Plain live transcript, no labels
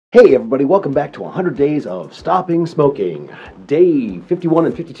Hey everybody, welcome back to 100 Days of Stopping Smoking. Day 51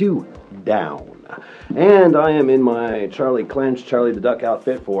 and 52 down. And I am in my Charlie Clench, Charlie the Duck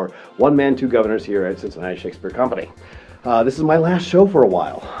outfit for One Man Two Guvnors here at Cincinnati Shakespeare Company. This is my last show for a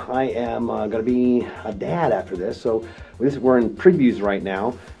while. I am going to be a dad after this, so we're in previews right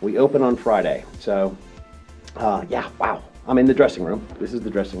now. We open on Friday. So, yeah, wow. I'm in the dressing room. This is the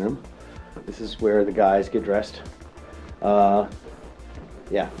dressing room. This is where the guys get dressed.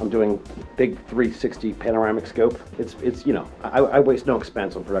 Yeah, I'm doing big 360 panoramic scope. It's you know, I waste no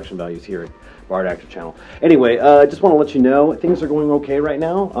expense on production values here at Bardactor channel. Anyway, I just want to let you know things are going okay right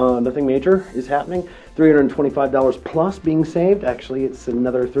now. Nothing major is happening. $325 plus being saved. Actually, it's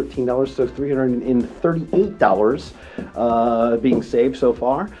another $13, so $338 being saved so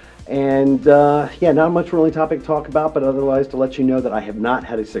far. And yeah, not much really topic to talk about, but otherwise to let you know that I have not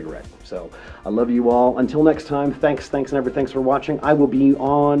had a cigarette. So I love you all. Until next time, thanks for watching. I will be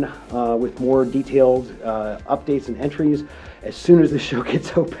on with more detailed updates and entries as soon as the show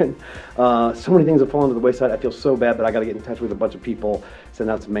gets open. So many things have fallen to the wayside. I feel so bad, but I got to get in touch with a bunch of people, send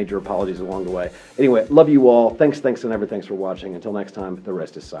out some major apologies along the way. Anyway, love you all. Thanks for watching. Until next time, the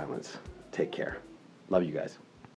rest is silence. Take care. Love you guys.